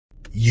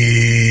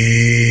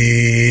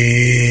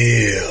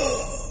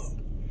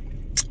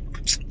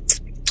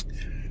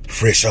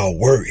Fresh off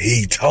work,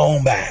 he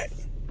talking about.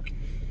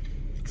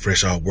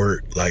 Fresh off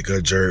work, like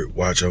a jerk,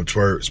 watch him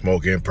twerk,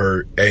 smoking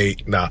perk,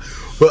 nah.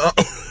 But,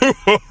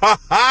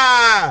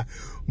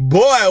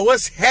 boy,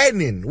 what's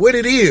happening? What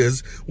it is?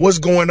 What's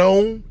going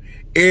on?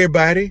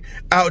 Everybody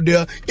out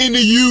there in the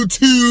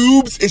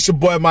YouTubes, it's your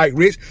boy Mike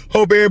Rich.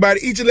 Hope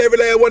everybody, each and every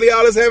last one of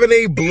y'all is having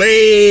a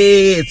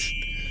blessed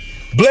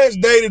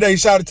day today.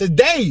 Shout out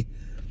today.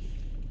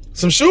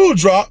 Some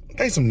shoes drop. I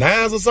think some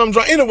 9s or something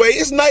drop. Anyway,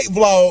 it's night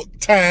vlog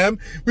time.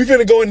 We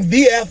finna go in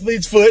the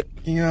athlete's foot.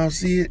 Can y'all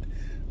see it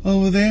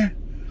over there?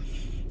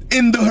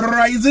 In the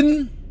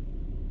horizon.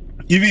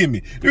 You feel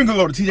me? Then we gonna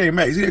go to TJ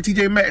Maxx. See that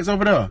TJ Maxx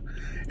over there?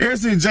 Ever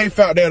since Jay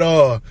found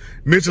that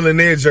Mitchell and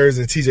Ned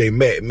jersey, TJ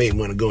Maxx made me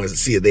want to go and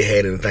see if they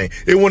had anything.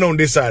 It went on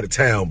this side of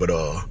town, but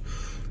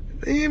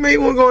you may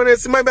want to go in there.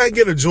 Might I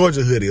get a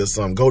Georgia hoodie or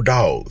something. Go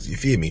Dogs, you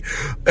feel me?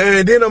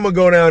 And then I'm gonna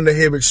go down to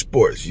Hibbert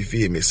Sports, you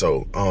feel me?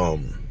 So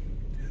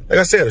like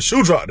I said, a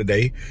shoe drop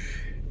today.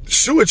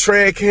 Shoe a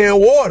trash can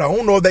water. I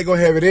don't know if they gonna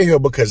have it in here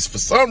because for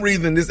some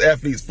reason this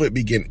athlete's foot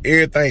be getting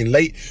everything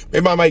late.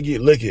 Maybe I might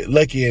get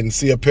lucky and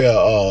see a pair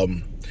of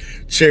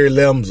Cherry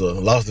Limbs or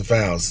Lost and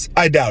Founds.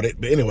 I doubt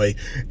it, but anyway,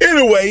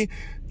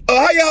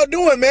 how y'all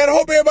doing, man? I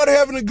hope everybody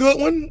having a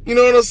good one. You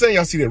know what I'm saying?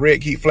 Y'all see that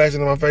red keep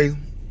flashing in my face?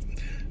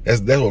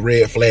 That's what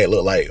red flag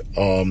look like.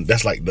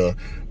 That's like the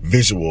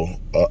visual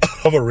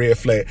of a red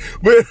flag.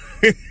 But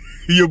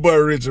your boy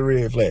Rich a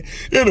red flag.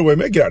 Anyway,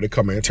 man, get out the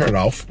car, man. Turn it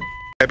off.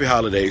 Happy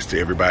holidays to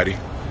everybody.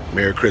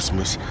 Merry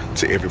Christmas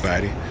to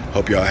everybody.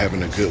 Hope y'all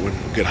having a good one,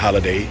 good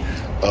holiday.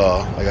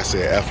 Like I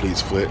said,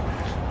 athlete's foot.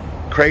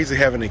 Crazy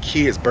having a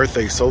kid's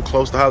birthday so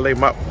close to holiday.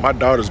 My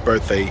daughter's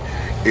birthday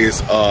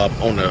is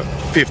on the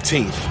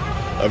 15th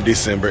of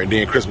December, and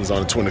then Christmas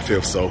on the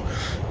 25th. So,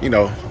 you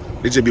know,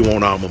 they just be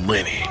wanting all my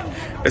money.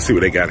 Let's see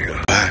what they got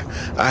here.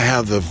 I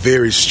have the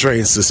very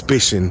strange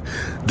suspicion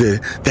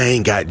that they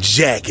ain't got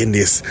jack in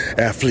this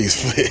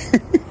athlete's foot.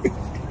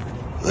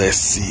 Let's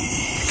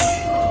see.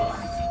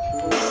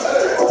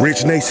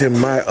 Rich Nation,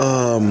 my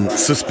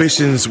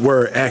suspicions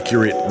were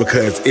accurate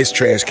because it's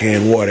trash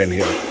can water in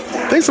here.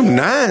 I think some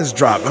 9s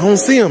dropped. I don't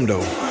see them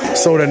though.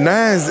 So the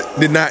 9s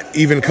did not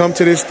even come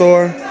to this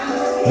store.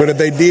 But if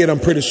they did, I'm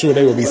pretty sure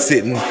they would be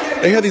sitting.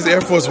 They have these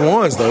Air Force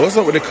Ones though. What's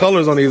up with the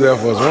colors on these Air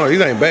Force Ones? These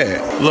ain't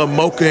bad. Little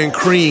mocha and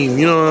cream,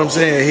 you know what I'm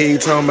saying? Hey, you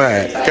talking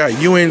about? Got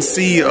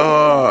UNC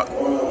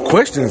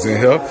questions in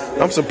here.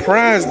 I'm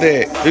surprised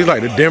that these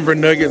like the Denver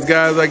Nuggets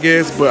guys, I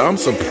guess. But I'm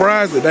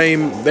surprised that they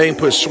ain't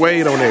put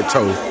suede on that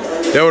toe.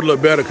 That would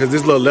look better because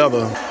this little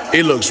leather,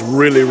 it looks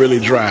really, really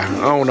dry.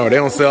 I don't know. They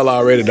don't sell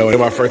already though. It's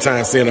my first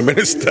time seeing them in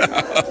the store.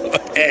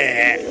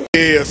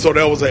 Yeah, so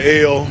that was an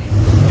L.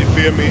 You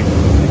feel me?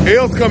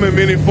 L's come in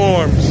many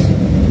forms.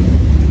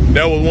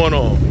 That was one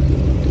of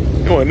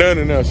them. There wasn't nothing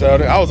in there,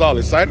 shout out. I was all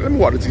excited. Let me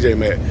walk to TJ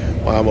Maxx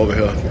while I'm over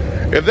here.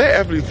 If that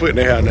athlete foot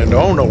didn't have nothing,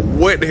 I don't know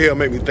what the hell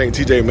made me think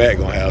TJ Maxx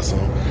gonna have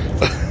some.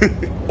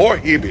 Or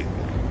Hibbert.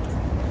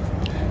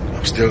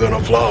 I'm still gonna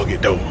vlog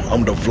it though.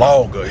 I'm the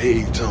vlogger.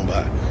 Hey, you talking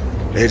about?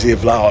 Let's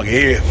just vlog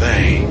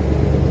everything.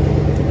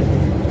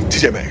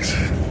 TJ Maxx.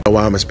 I don't know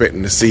why I'm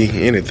expecting to see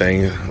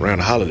anything around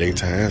the holiday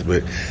times,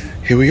 but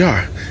here we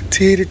are.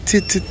 TJ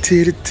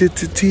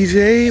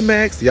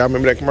Maxx. Y'all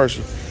remember that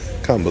commercial?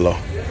 Comment below.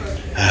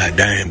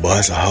 Damn, boy,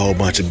 it's a whole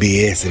bunch of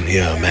BS in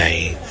here,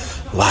 man.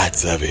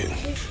 Lots of it.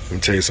 Let me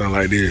tell you something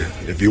like this.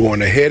 If you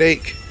want a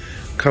headache,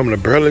 come to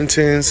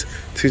Burlington's,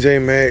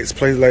 TJ Maxx,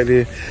 place like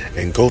this,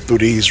 and go through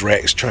these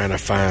racks trying to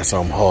find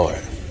something hard.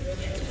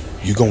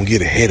 You gonna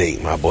get a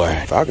headache, my boy.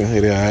 Falcon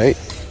hoodie, alright.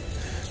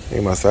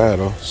 Ain't my side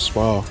though.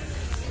 Small.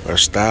 Or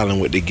styling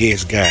with the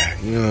guest guy.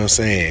 You know what I'm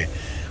saying?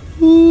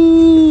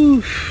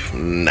 Ooh,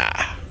 nah.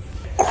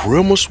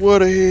 Criminal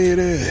sweater head.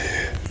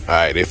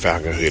 Alright, they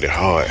Falcon hoodie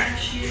hard.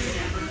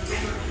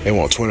 They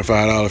want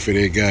 $25 for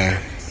that guy.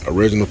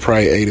 Original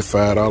price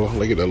 $85.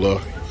 Look at the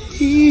look.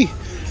 Ain't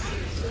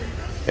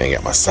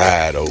got my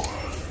side though.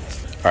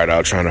 Alright, I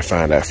was trying to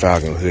find that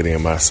Falcon hoodie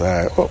in my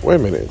side. Oh, wait a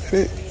minute.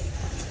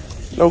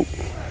 Nope.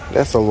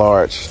 That's a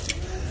large. I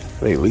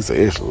think at least an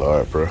extra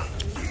large, bro.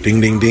 Ding,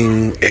 ding,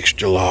 ding.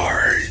 Extra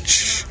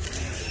large.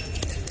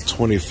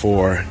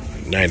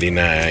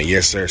 $24.99.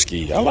 Yes, sir,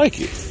 ski. I like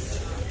it.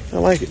 I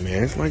like it,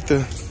 man. It's like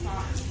the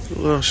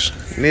little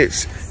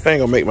knits. It ain't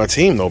gonna make my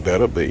team no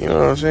better, but you know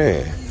what I'm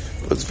saying?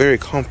 It's very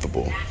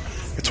comfortable.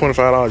 At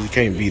 $25, you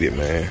can't beat it,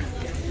 man.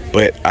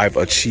 But I've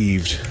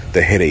achieved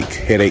the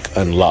headache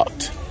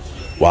unlocked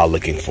while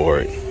looking for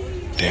it.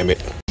 Damn it.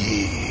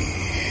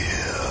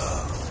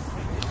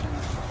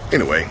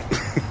 Anyway,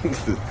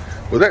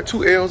 was that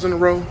 2 L's in a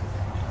row?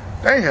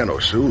 They ain't had no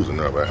shoes in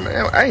there, man.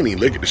 I ain't even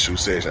look at the shoe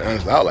section,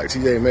 honestly. I was like,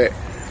 TJ Maxx,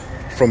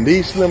 from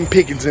these slim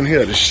pickings in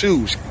here, the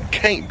shoes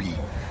can't be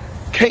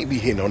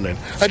hitting on nothing.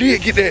 I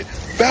did get that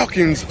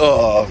Falcons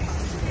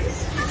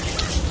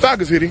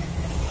hoodie.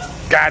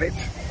 Got it.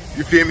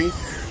 You feel me?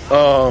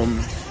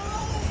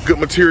 Good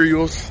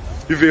materials.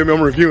 You feel me?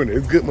 I'm reviewing it.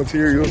 It's good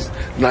materials.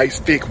 Nice,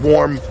 thick,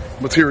 warm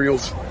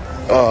materials.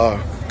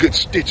 Good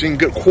stitching,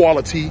 good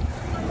quality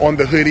on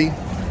the hoodie.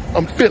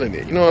 I'm feeling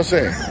it. You know what I'm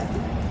saying?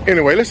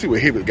 Anyway, let's see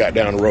what Hibbett got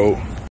down the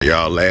road.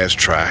 Y'all, last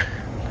try.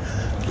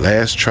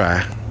 Last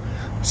try.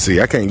 See,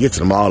 I can't get to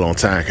them all on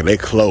time because they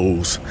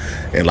close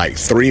in like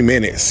 3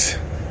 minutes.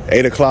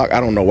 8 o'clock.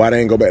 I don't know why they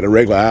ain't go back to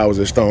regular hours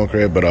at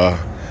Stonecrest, but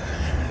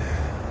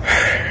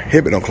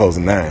Hibbett don't close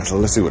at 9, so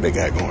let's see what they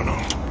got going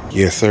on.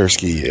 Yes, sir,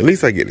 Ski. At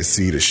least I get to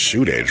see the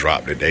shoe that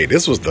dropped today.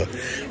 This was the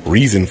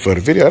reason for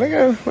the video. They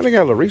got a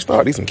little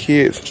restart. These some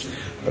kids.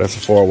 That's a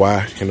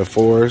 4Y in the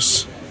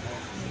forest.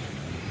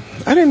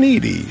 I didn't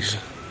need these.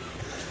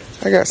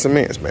 I got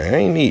cements, man. I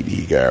ain't need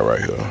these guys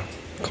right here.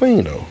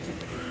 Clean, though.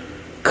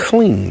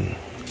 Clean.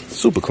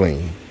 Super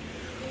clean.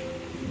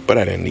 But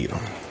I didn't need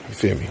them. You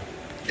feel me?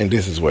 And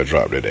this is what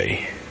dropped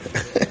today.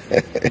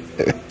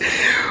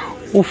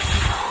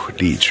 Oof.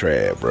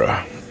 D-Trad,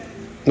 bro.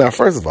 Now,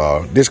 first of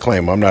all,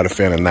 disclaimer, I'm not a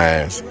fan of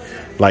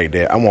 9s like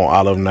that. I want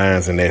olive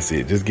 9s and that's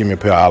it. Just give me a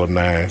pair of olive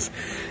 9s.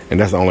 And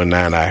that's the only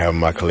 9 I have in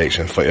my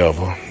collection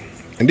forever.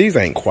 And these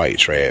ain't quite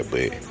trad,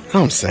 but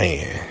I'm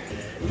saying.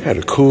 Had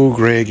a cool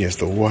gray against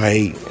the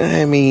white.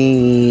 I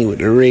mean, with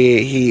the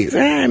red hits.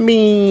 I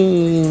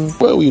mean,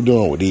 what we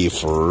doing with these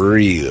for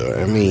real?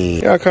 I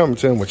mean, y'all come and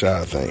tell me what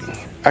y'all think.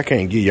 I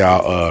can't give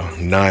y'all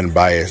a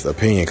non-biased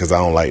opinion because I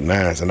don't like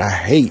 9s. And I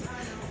hate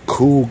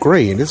cool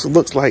gray. And this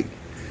looks like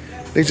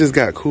they just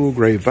got cool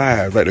gray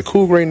vibes. Like the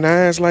cool gray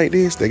 9s like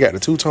this. They got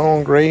the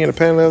two-tone gray and the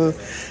patent leather.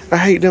 I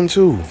hate them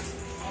too.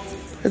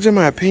 That's just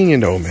my opinion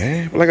though,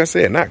 man. But like I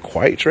said, not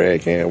quite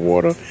trad can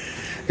water.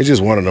 It's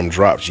just one of them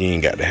drops you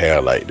ain't got to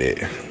have like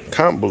that.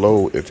 Comment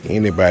below if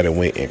anybody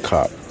went and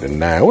copped the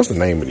 9. What's the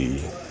name of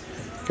these?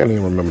 Can't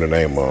even remember the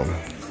name of them.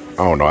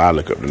 I don't know. I'll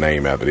look up the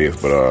name after this.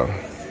 But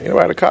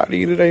anybody caught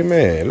these today,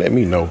 man? Let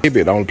me know.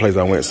 Maybe the only place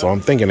I went, so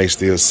I'm thinking they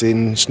still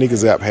sitting.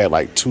 Sneakers App had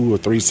like 2 or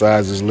 3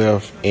 sizes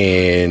left.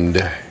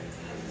 And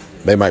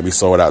they might be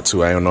sold out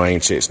too. I don't know. I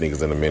ain't checked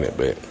sneakers in a minute.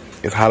 But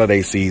it's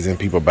holiday season.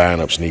 People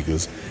buying up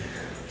sneakers.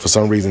 For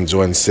some reason,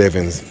 Jordan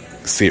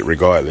 7s sit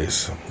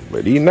regardless.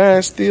 But these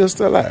 9s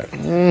still out.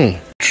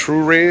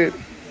 True Red.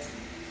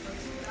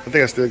 I think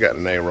I still got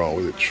the name wrong.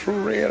 Was it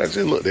True Red? I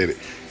just looked at it.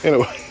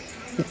 Anyway,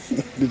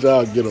 did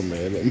y'all get them,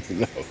 man? Let me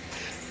know.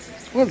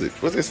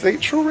 Was it say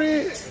True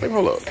Red? Let me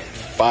hold up.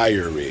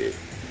 Fire Red.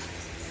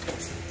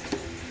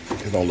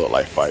 It don't look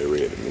like Fire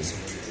Red to me.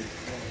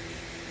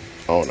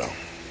 I don't know.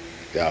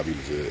 Y'all be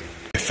good.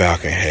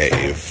 Falcon hat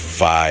is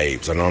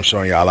vibes. I know I'm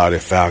showing y'all all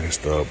that Falcon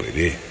stuff, but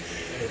it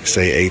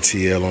say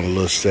ATL on the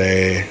little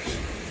sash.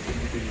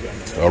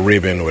 Or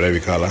ribbon, or whatever you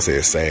call it. I say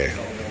it's sad.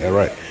 That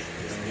right.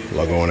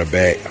 Logo on the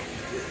back.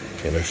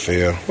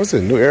 NFL. What's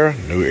it? New Era?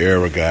 New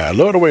Era guy. I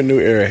love the way New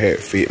Era hat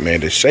fit, man.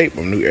 The shape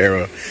of New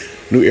Era.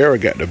 New Era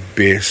got the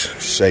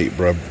best shape,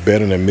 bro.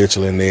 Better than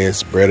Mitchell and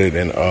Ness. Better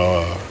than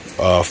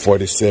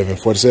 47.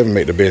 47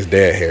 make the best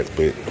dad hats,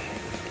 but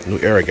New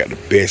Era got the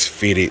best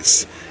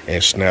fitteds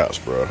and snaps,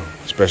 bro.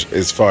 Especially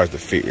as far as the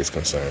fit is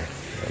concerned.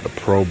 The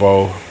Pro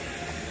Bowl.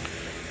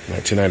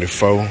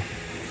 1994.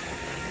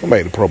 Who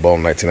made the Pro Bowl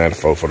in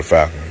 1994 for the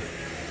Falcons?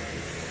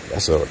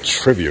 That's a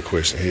trivia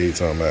question. Here you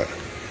talking about.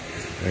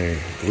 Hey,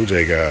 Blue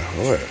Jay guy.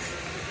 What?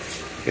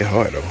 It's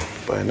hard though.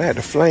 But not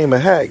the flaming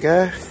hat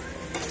guy.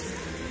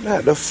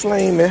 Not the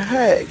flaming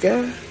hat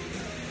guy.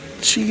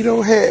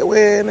 Cheeto hat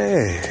wearing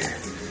that.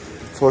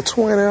 For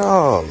 $20.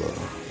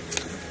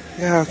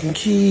 Y'all can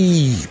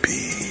keep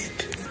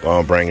it.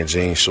 I'm bringing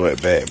jeans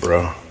short back,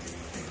 bro.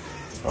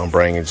 I'm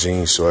bringing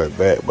jeans short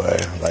back, boy.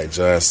 Like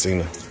John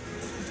Cena.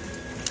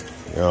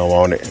 You don't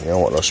want it. You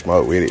don't want no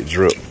smoke with it.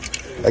 Drip.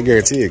 I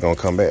guarantee it's gonna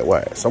come back.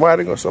 Why?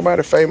 Somebody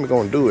famous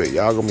gonna do it.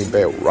 Y'all gonna be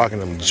back rocking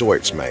them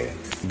jorts, man.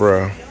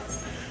 Bruh,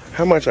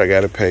 how much I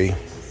gotta pay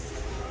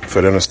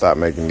for them to stop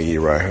making these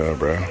right here,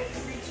 bruh?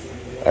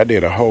 I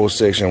did a whole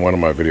section in one of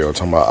my videos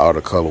talking about all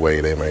the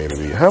colorway they made of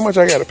these. How much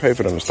I gotta pay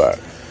for them to stop?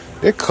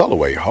 Their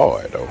colorway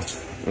hard though.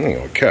 I ain't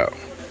gonna count.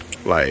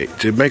 Like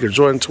to make a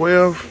Jordan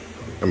 12.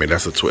 I mean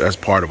that's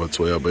part of a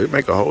 12, but it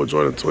make a whole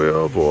Jordan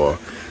 12 or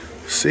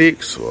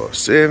 6 or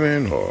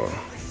 7 or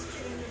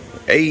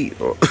 8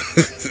 or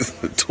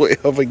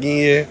 12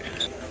 again.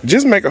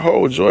 Just make a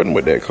whole Jordan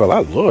with that color. I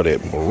love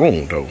that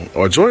maroon though.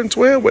 Or Jordan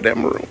 12 with that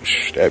maroon.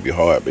 That'd be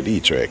hard, but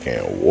these trad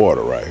can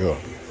water right here.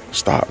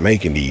 Stop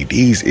making these.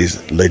 These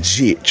is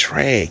legit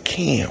trad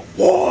can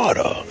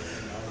water.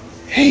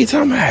 Hey, you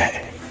talking about?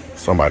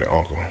 Somebody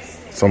uncle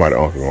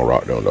gonna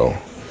rock them though.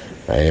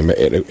 I ain't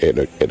at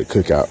the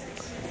cookout.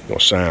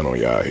 Gonna shine on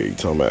y'all here. You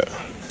talking about?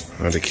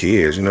 The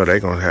kids, you know, they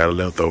gonna have a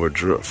leftover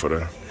drip for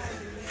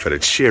the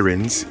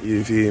cheerings,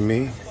 you feel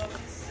me?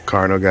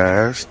 Cardinal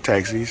guys,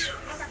 taxis.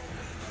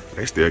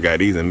 They still got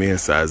these in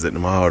men's size at the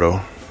mall though.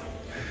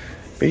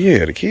 But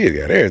yeah, the kids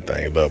got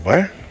everything, but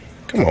boy.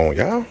 Come on,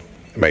 y'all.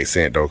 It makes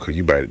sense though, cause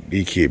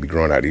these kids be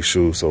growing out these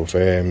shoes so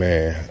fast,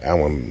 man. I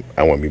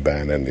wouldn't be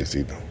buying none of this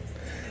either.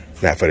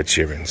 Not for the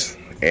cheerings.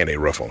 And they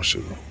rough on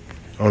shoes.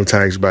 Only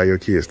time you should buy your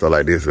kids stuff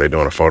like this if they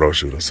doing a photo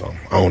shoot or something.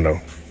 I don't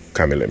know.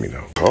 Come and let me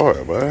know.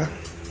 Hard, boy.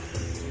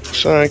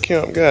 Sean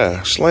Kemp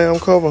guy, Slam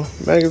Cover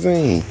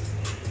magazine.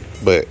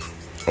 But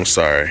I'm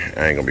sorry,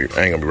 I ain't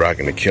gonna be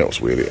rocking the Kemps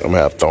with it. I'm gonna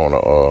have to throw on a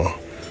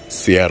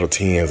Seattle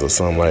 10s or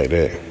something like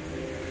that.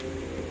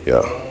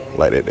 Yeah,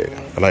 like that.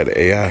 I like the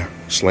AI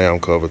Slam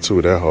cover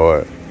too. That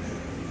hard.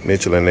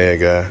 Mitchell and that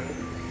guy.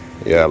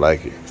 Yeah, I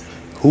like it.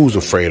 Who's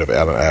afraid of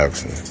Allen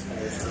Iverson?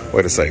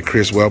 What to say?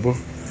 Chris Webber?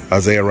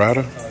 Isaiah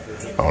Ryder?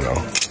 I don't know.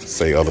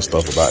 Say other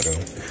stuff about them.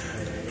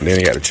 And then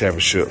he got the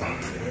championship.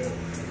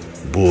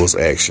 Bulls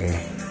action.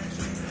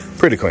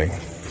 Pretty clean.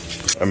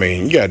 I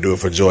mean, you gotta do it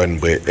for Jordan,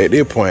 but at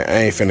this point,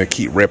 I ain't finna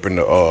keep repping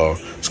the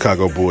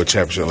Chicago Bulls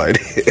championship like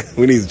that.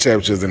 We need the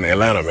championships in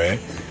Atlanta, man.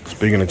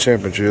 Speaking of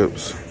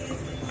championships,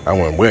 I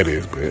wouldn't wear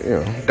this, but you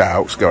know,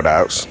 Doubts, go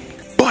Doubts.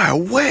 Boy,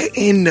 what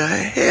in the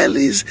hell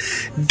is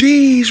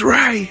these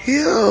right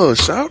here?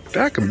 So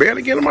I can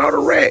barely get them out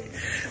of the rack.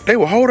 They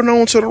were holding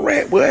on to the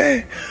rack,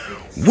 boy.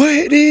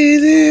 What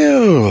is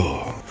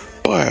it?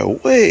 Boy,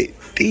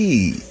 what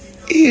these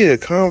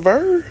is,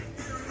 Convert?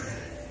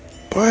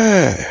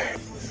 Boy,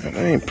 that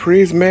ain't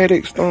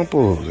prismatic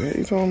stumpers. What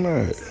you talking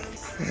about?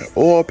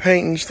 Oil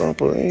painting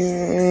stumper.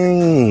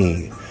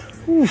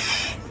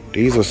 Oof.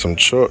 These are some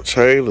Chuck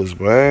Taylors,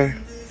 boy.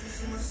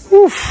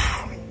 Oof.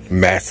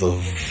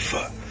 Massive.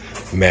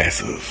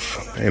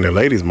 And the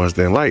ladies must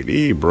didn't like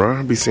these, bro.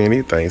 I be seeing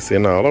these things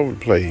sitting all over the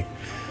place.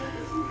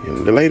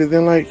 The ladies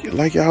didn't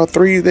like y'all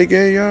threes they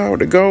gave y'all,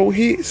 the gold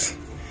hits.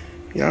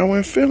 Y'all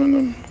wasn't feeling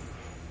them?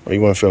 Or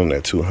you wasn't feeling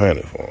that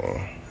 200 for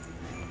them?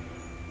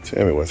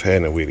 Tell me what's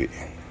happening with it.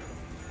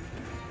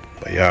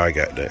 But y'all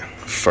got the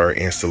fur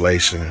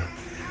installation,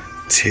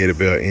 teddy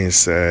bear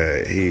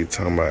inside. He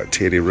talking about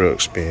teddy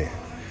ruxpin,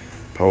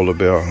 polar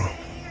bear,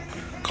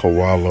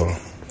 koala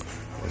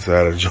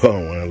inside of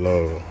Jordan 1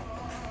 Low.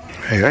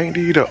 Hey, ain't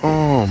these the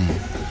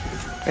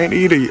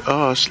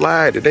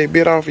slide that they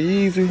bit off of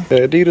Yeezy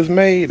that Adidas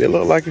made? They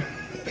look like it.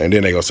 And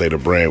then they gonna say the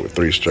brand with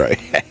 3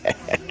 stripes.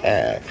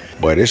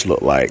 Boy, this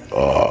look like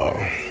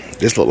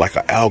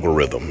an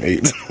algorithm.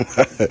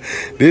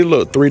 This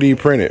look 3D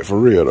printed for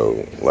real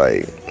though.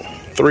 Like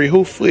 3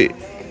 hoof foot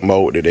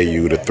mode that they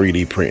use to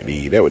 3D print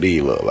these. That what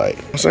these look like.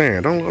 I'm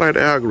saying, don't look like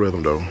the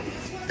algorithm though.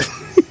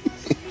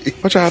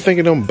 What y'all think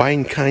of them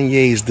biting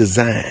Kanye's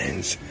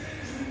designs?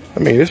 I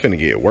mean, this finna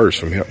get worse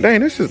from here.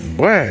 Dang, this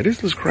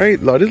looks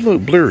crazy. Like, this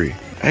look blurry.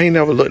 I ain't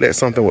never looked at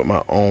something with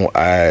my own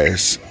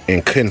eyes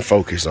and couldn't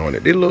focus on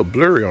it. They look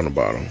blurry on the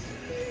bottom.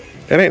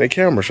 That ain't a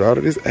camera shot.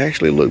 This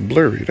actually look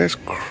blurry. That's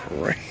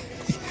crazy.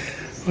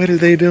 What are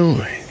they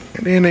doing?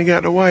 And then they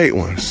got the white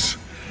ones.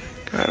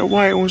 Got the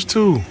white ones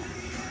too.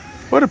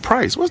 What the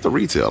price? What's the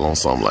retail on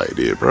something like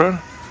this, bro?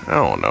 I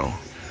don't know.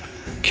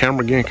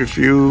 Camera getting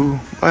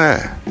confused.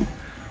 Why?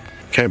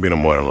 Can't be no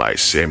more than like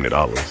 $70.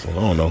 I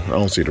don't know. I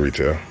don't see the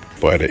retail.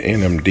 But the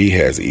NMD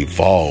has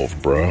evolved,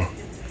 bro.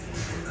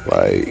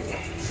 Like,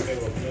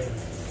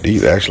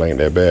 these actually ain't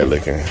that bad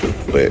looking.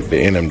 But the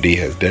NMD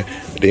has the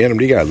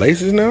NMD got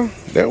laces now?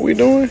 That what we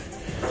doing?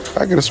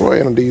 I could have sworn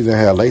NMDs didn't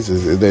have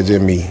laces. Is that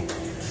just me?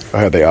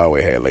 I heard they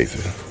always had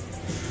laces.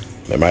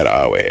 They might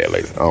have always had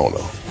laces. I don't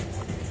know.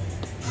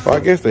 Well, I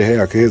guess they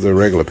have, because here's a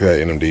regular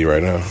pair of NMD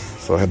right now.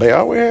 So have they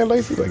always had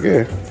laces? I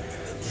guess.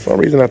 For some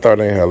reason I thought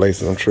they didn't have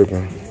laces. I'm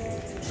tripping.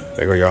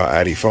 There go y'all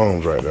ID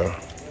phones right there.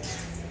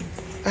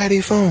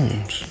 ID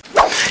phones.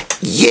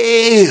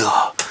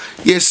 Yeah.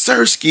 Yes,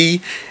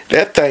 sirski.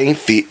 That thing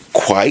fit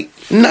quite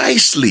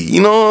nicely.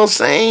 You know what I'm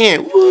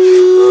saying?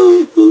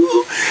 Woo.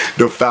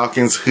 The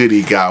Falcons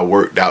hoodie got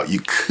worked out.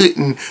 You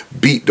couldn't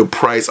beat the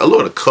price. I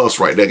love the cuffs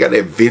right there. Got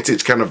that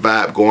vintage kind of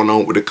vibe going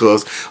on with the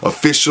cuffs.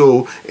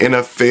 Official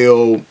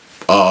NFL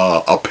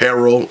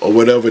apparel or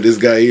whatever this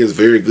guy is.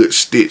 Very good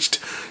stitched.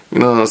 You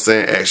know what I'm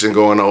saying? Action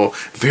going on.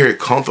 Very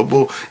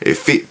comfortable. It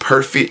fit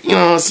perfect. You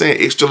know what I'm saying?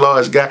 Extra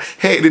large guy.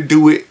 Had to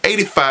do it.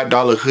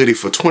 $85 hoodie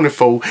for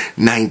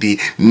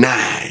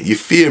 $24.99. You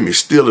feel me?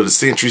 Steal of the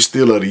century,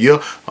 steal of the year.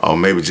 Or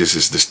maybe just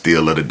it's the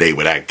steal of the day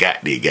when I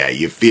got this guy.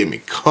 You feel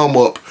me? Come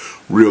up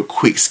real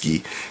quick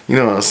ski. You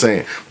know what I'm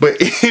saying? But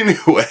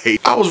anyway,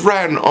 I was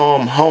riding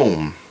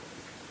home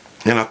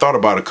and I thought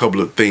about a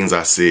couple of things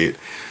I said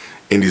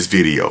in this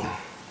video.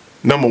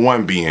 Number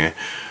one being,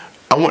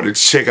 I wanted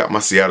to check out my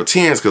Seattle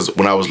 10s because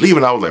when I was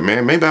leaving, I was like,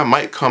 man, maybe I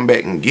might come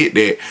back and get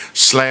that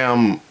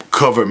Slam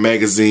covered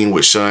magazine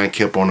with Sean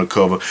Kemp on the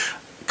cover.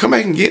 Come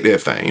back and get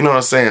that thing. You know what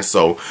I'm saying?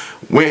 So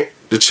went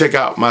to check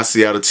out my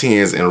Seattle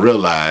 10s and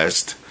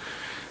realized,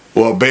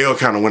 well, a bell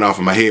kind of went off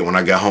in my head when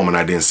I got home and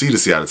I didn't see the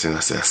Seattle 10s.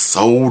 I said, I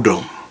sold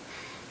them.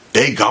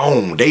 They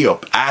gone. They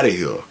up out of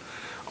here.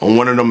 On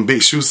one of them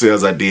big shoe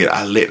sales I did,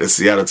 I let the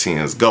Seattle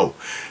 10s go.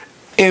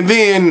 And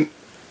then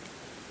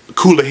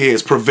cooler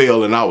heads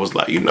prevail, and I was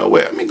like, you know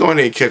what, let me go in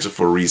there and catch it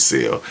for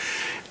resale.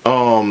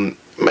 Man,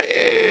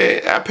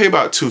 I pay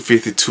about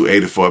 $250,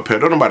 $280 for a pair.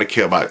 Don't nobody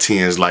care about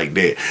 10s like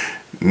that.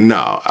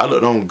 No, I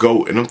looked on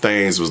GOAT and them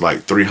things was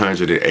like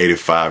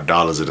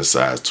 $385 in a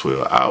size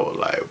 12. I was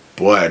like,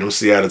 boy, them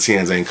Seattle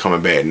 10s ain't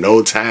coming back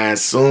no time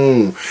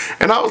soon.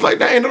 And I was like,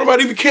 dang,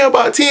 nobody even care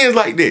about 10s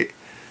like that.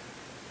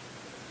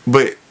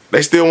 But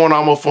they still want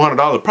almost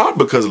 $400,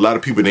 probably because a lot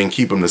of people didn't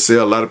keep them to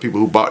sell. A lot of people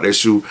who bought that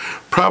shoe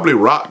probably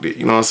rocked it.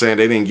 You know what I'm saying?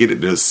 They didn't get it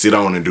to sit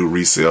on and do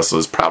resale. So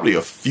it's probably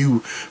a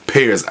few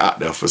pairs out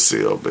there for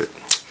sale. But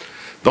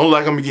Don't look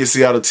like I'm gonna get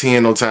Seattle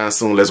 10 no time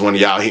soon unless one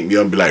of y'all hit me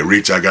up and be like,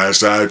 Rich, I got a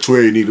size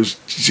 12, you need a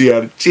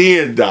Seattle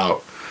 10,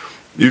 dog.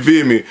 You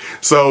feel me?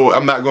 So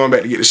I'm not going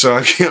back to get the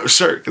Shawn Kemp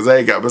shirt because I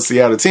ain't got my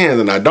Seattle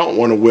 10s, and I don't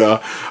want to wear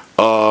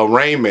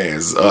Rain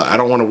Mans. I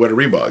don't want to wear the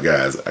Reebok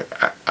guys.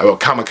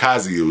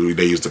 Kamikaze,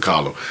 they used to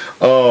call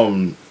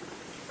them.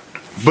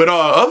 But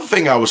other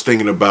thing I was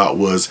thinking about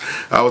was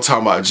I was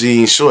talking about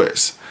jean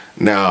shorts.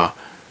 Now,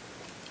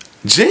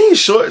 jean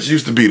shorts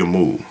used to be the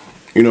move.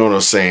 You know what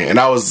I'm saying? And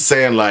I was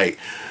saying, like,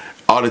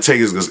 all it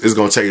takes is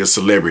going to take a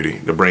celebrity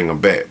to bring them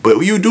back. But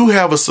you do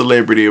have a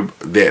celebrity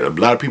that a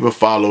lot of people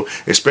follow,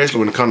 especially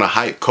when it comes to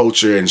hype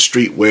culture and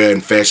streetwear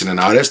and fashion and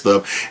all that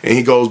stuff. And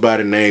he goes by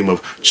the name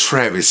of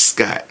Travis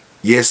Scott.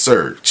 Yes,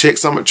 sir. Check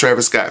some of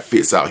Travis Scott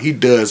fits out. He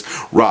does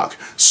rock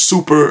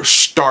super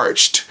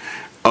starched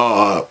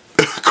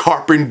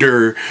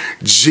carpenter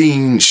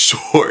jean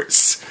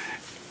shorts.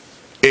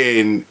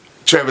 And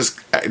Travis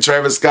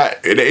Scott,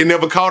 it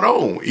never caught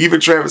on. Even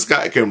Travis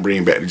Scott couldn't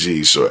bring back the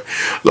jean short.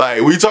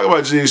 Like, when you talk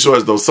about jean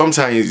shorts, though,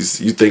 sometimes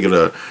you think of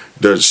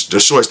the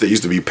shorts that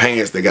used to be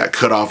pants that got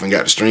cut off and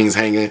got the strings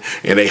hanging,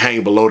 and they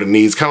hang below the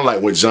knees, kind of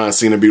like what John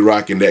Cena be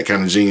rocking, that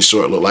kind of jean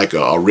short, look like a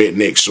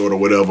redneck short or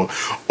whatever.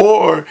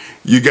 Or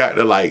you got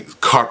the, like,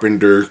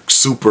 carpenter,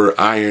 super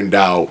ironed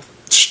out,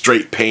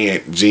 straight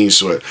pant jean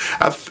short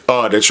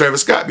that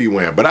Travis Scott be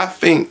wearing. But I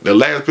think the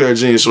last pair of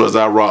jean shorts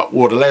I rocked,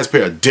 well, the last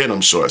pair of denim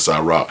shorts I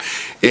rocked,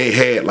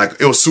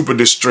 it was super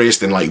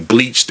distressed and like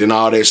bleached and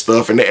all that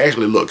stuff, and they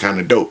actually look kind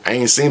of dope. I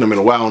ain't seen them in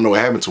a while. I don't know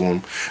what happened to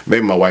them.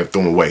 Maybe my wife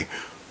threw them away.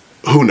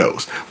 Who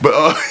knows?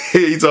 But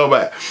you talking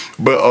about.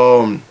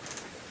 But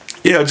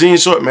yeah, jean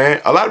short, man.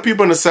 A lot of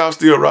people in the South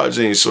still rock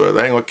jean shorts.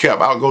 I ain't gonna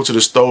cap. I'll go to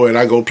the store and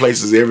I go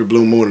places every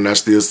blue moon and I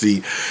still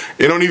see,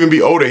 it don't even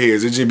be older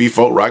heads. It just be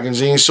folk rocking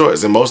jean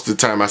shorts. And most of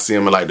the time I see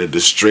them in like the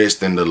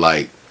distressed and the,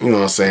 like, you know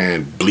what I'm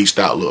saying, bleached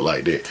out look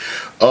like that.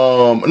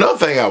 Another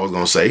thing I was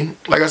gonna say,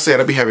 like I said,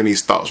 I be having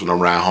these thoughts when I'm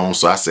riding home.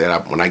 So I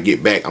said when I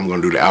get back, I'm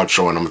gonna do the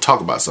outro and I'm gonna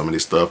talk about some of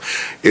this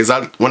stuff.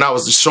 When I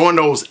was showing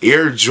those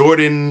Air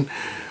Jordan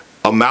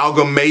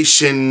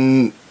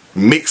amalgamation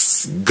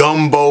mixed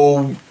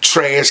gumbo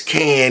trash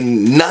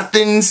can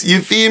nothings, you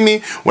feel me?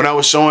 When I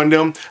was showing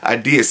them, I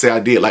did say I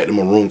did like the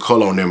maroon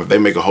color on them. If they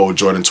make a whole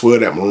Jordan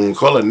 12 that maroon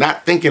color,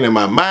 not thinking in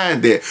my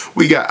mind that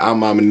we got A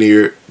Ma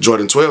Maniére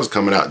Jordan 12s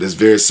coming out that's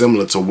very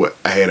similar to what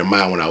I had in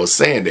mind when I was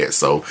saying that.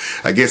 So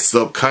I guess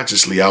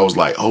subconsciously I was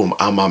like, oh,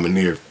 A Ma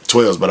Maniére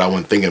 12s, but I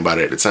wasn't thinking about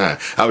it at the time.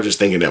 I was just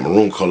thinking that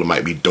maroon color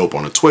might be dope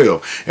on a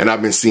 12. And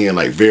I've been seeing,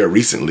 like, very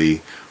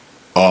recently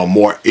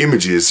more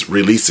images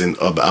releasing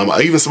of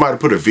the even somebody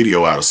put a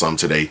video out or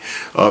something today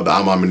of the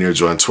A Ma Maniére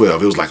Jordan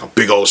 12. It was like a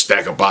big old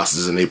stack of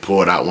boxes, and they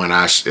pulled out one.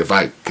 If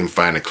I can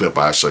find a clip,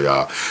 I'll show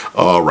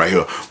y'all right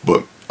here.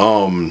 But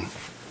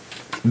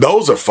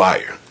those are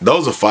fire.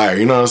 Those are fire.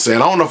 You know what I'm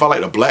saying? I don't know if I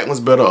like the black ones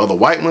better or the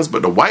white ones,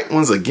 but the white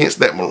ones against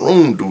that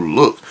maroon do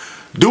look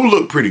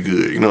pretty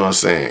good. You know what I'm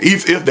saying?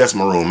 If that's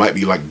maroon, might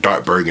be like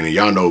dark burgundy.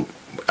 Y'all know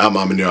A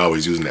Ma Maniére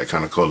always using that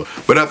kind of color.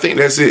 But I think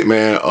that's it,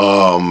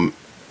 man.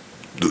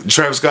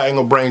 Travis Scott ain't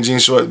gonna bring jean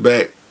shorts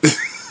back.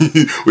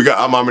 We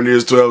got A Ma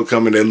Maniére's 12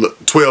 coming,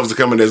 12s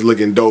coming that's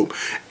looking dope.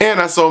 And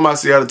I sold my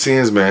Seattle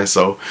 10s, man.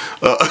 So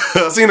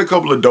I've seen a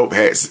couple of dope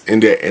hats in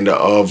the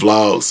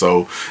vlog.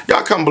 So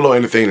y'all comment below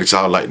anything that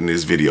y'all liked in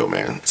this video,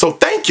 man. So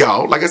thank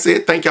y'all. Like I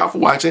said, thank y'all for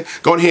watching.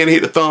 Go ahead and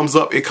hit the thumbs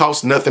up. It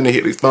costs nothing to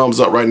hit the thumbs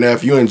up right now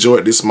if you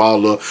enjoyed this small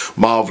little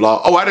mall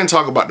vlog. Oh, I didn't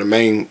talk about the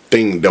main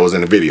thing that was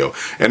in the video,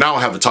 and I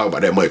don't have to talk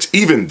about that much.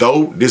 Even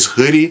though this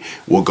hoodie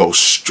will go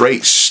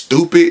straight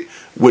stupid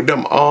with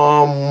them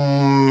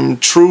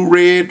True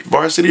Red,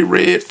 Varsity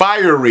Red,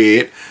 Fire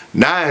Red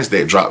 9s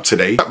that dropped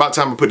today. By the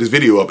time I put this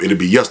video up, it'll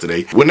be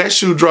yesterday. When that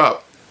shoe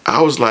dropped,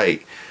 I was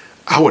like,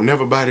 I would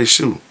never buy this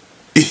shoe.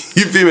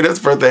 You feel me? That's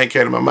the first thing that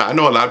came to my mind. I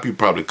know a lot of people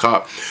probably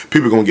caught.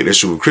 People are gonna get that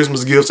shoe with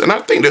Christmas gifts, and I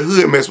think the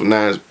hood mess with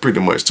 9s pretty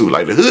much too.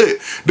 Like the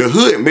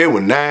hood made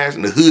with 9s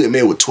and the hood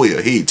made with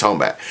 12. He talking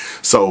about.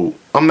 So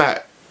I'm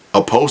not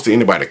opposed to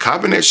anybody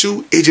copying that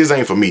shoe. It just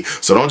ain't for me.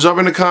 So don't jump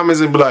in the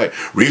comments and be like,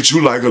 Rich,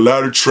 you like a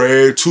lot of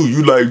trash too.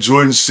 You like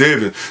Jordan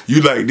 7.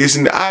 You like this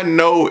and that. I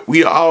know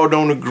we all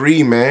don't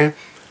agree, man.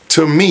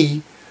 To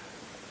me,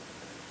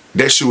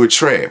 that shoe is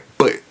trash.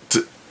 But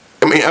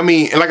I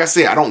mean, and like I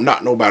said, I don't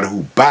knock nobody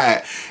who buy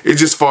it. It's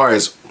just far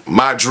as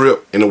my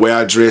drip and the way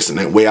I dress and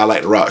the way I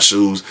like to rock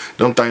shoes.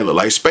 Them things look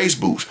like space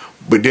boots.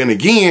 But then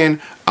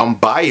again, I'm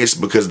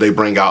biased because they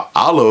bring out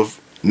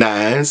olive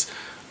 9s.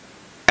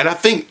 And I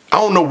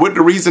don't know what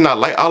the reason I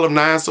like olive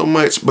 9 so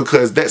much,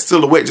 because that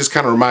silhouette just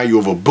kind of remind you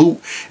of a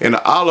boot, and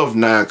the olive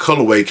 9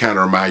 colorway kind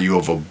of remind you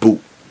of a boot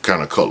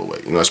kind of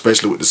colorway, you know,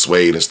 especially with the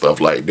suede and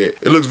stuff like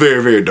that. It looks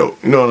very, very dope.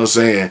 You know what I'm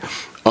saying?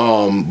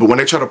 But when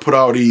they try to put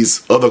all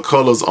these other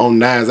colors on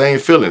 9s, I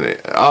ain't feeling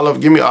it.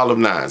 Give me olive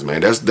 9s,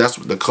 man. That's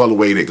the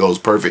colorway that goes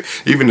perfect.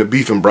 Even the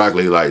beef and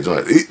broccoli like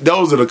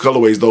those are the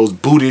colorways. Those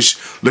bootish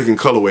looking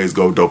colorways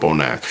go dope on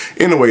 9s.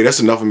 Anyway, that's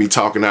enough of me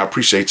talking. I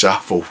appreciate y'all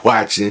for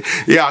watching.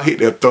 Y'all hit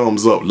that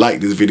thumbs up, like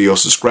this video,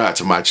 subscribe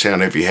to my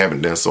channel if you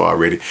haven't done so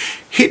already.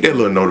 Hit that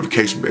little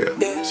notification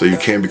bell so you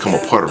can become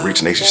a part of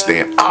Rich Nation,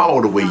 staying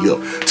all the way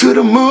up to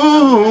the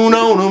moon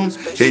on them.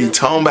 Hey,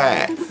 Tom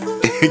back.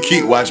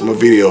 Keep watching my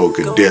video,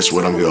 cause that's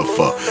what I'm here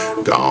for.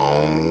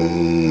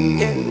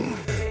 Gone.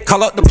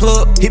 Call up the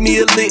plug, hit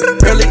me a lick.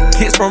 Early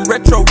kicks from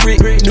Retro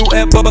Rick. New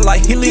air bubble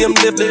like helium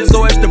lift.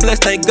 So extra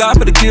blessed, thank God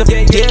for the gift.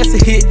 Yeah, it's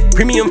a hit,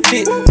 premium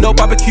fit. No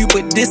barbecue,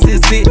 but this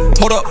is it.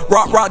 Hold up,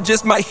 rock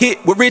just might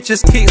hit with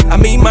richest kicks. I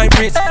mean, my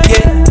rich,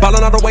 yeah.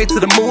 Ballin' all the way to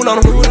the moon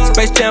on them.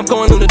 Space Jam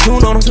going on the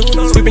tune on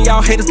them. Sweeping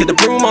y'all haters, get the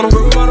broom on them.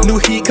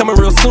 New heat coming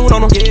real soon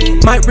on them.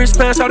 My rich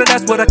fan shouted,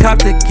 that's what I cop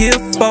the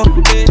gift for.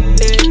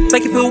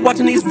 Thank you for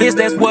watching these vids,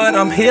 that's what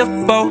I'm here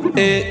for.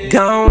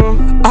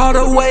 Gone all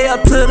the way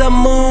up to the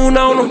moon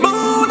on them.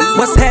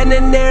 What's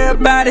happening,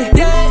 everybody?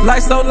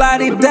 Life so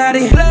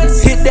lottie-dottie.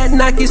 Hit that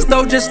Nike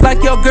store just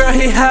like your girl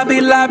hit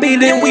Hobby Lobby.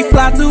 Then we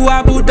fly to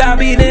Abu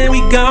Dhabi, then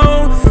we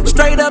gone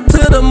straight up to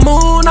the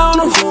moon on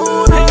them.